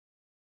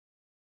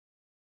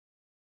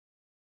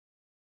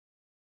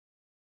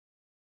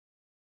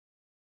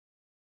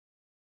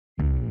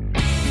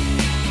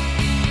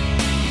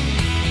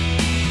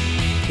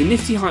The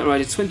Nifty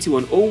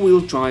HR21 all-wheel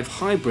drive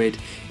hybrid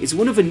is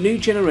one of a new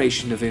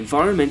generation of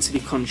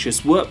environmentally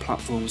conscious work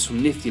platforms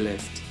from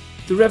Niftylift.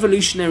 The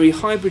revolutionary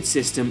hybrid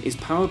system is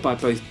powered by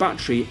both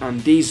battery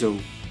and diesel.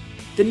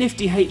 The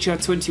Nifty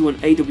HR21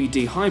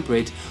 AWD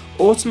Hybrid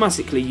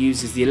automatically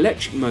uses the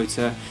electric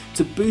motor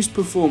to boost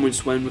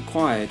performance when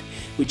required,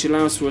 which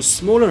allows for a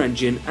smaller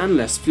engine and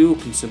less fuel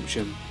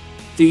consumption.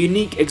 The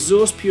unique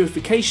exhaust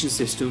purification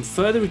system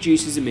further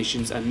reduces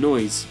emissions and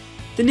noise.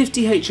 The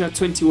Nifty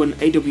HR21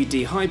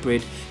 AWD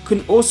Hybrid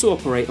can also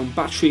operate on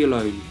battery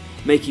alone,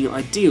 making it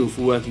ideal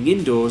for working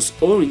indoors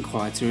or in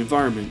quieter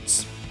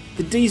environments.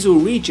 The diesel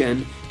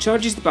regen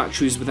charges the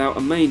batteries without a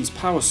mains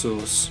power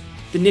source.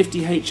 The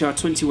Nifty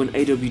HR21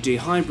 AWD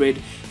Hybrid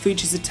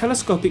features a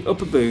telescopic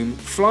upper boom,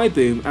 fly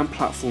boom and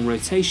platform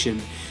rotation,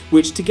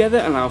 which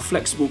together allow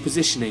flexible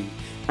positioning,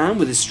 and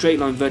with a straight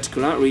line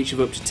vertical outreach of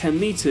up to 10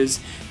 metres,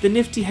 the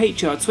Nifty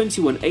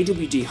HR21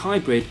 AWD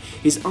Hybrid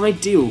is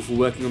ideal for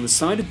working on the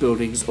side of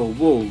buildings or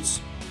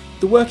walls.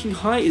 The working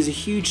height is a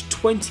huge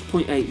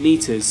 20.8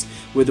 metres,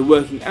 with a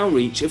working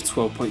outreach of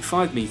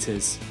 12.5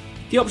 metres.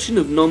 The option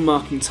of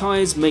non-marking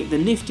tyres make the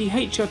Nifty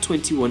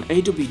HR21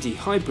 AWD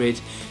Hybrid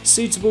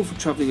suitable for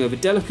travelling over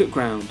delicate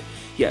ground,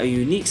 yet a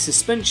unique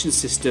suspension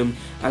system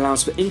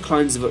allows for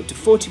inclines of up to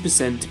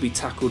 40% to be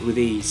tackled with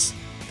ease.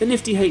 The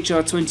Nifty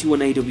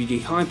HR21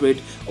 AWD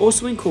Hybrid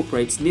also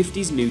incorporates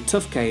Nifty's new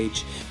Tough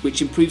Cage,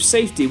 which improves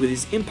safety with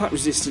its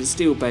impact-resistant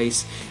steel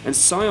base and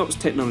PSYOPS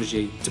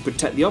technology to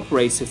protect the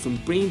operator from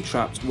being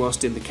trapped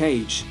whilst in the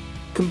cage.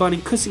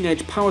 Combining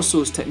cutting-edge power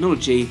source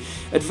technology,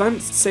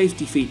 advanced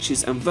safety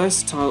features and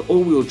versatile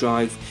all-wheel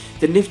drive,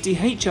 the Nifty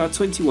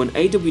HR21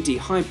 AWD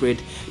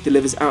Hybrid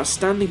delivers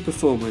outstanding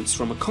performance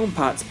from a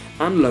compact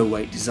and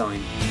low-weight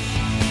design.